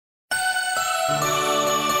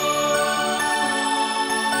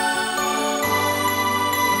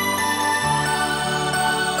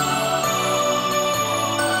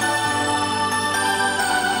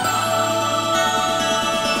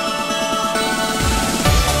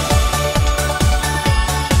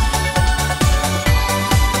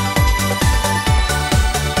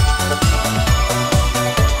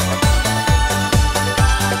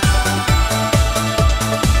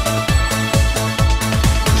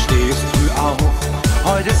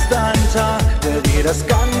Heute ist ein Tag, der dir das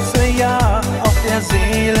ganze Jahr auf der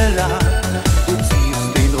Seele lag. Du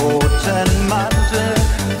ziehst den roten Mantel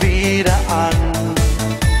wieder an.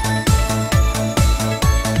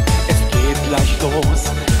 Es geht gleich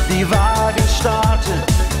los, die Wagen starten.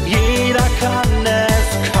 Jeder kann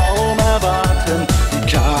es kaum erwarten. Die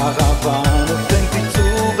Karawane fängt sich zu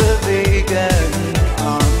bewegen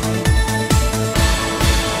an.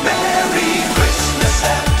 Merry Christmas,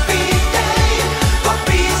 happy day, for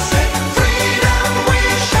peace and freedom we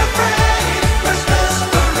shall pray. Christmas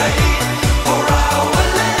parade for our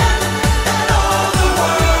land and all the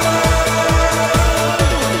world.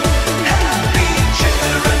 Happy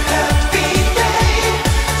children, happy day,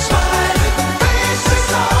 smiling faces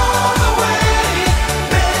all the way.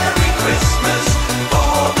 Merry Christmas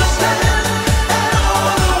for this land and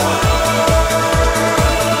all the world.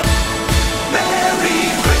 Merry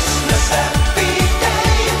Christmas, happy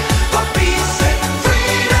day, for peace and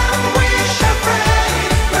freedom we shall pray.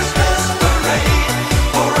 Christmas parade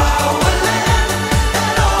for our land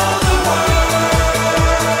and all the world.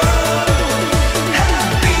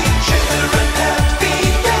 Happy children, happy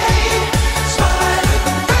day,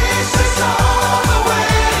 smiling faces all the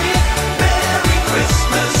way. Merry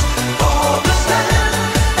Christmas for this land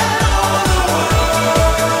and all the world.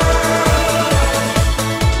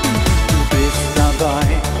 Du bist dabei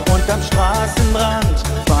und am Straßenrand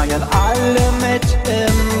feiern alle mit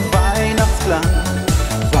im Weihnachtsklang.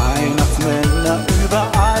 Weihnachtsmänner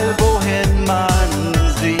überall, wohin man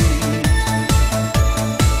sieht.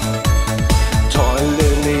 Tolle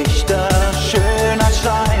Lichter, schöner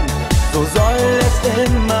Schein, so soll es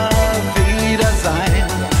immer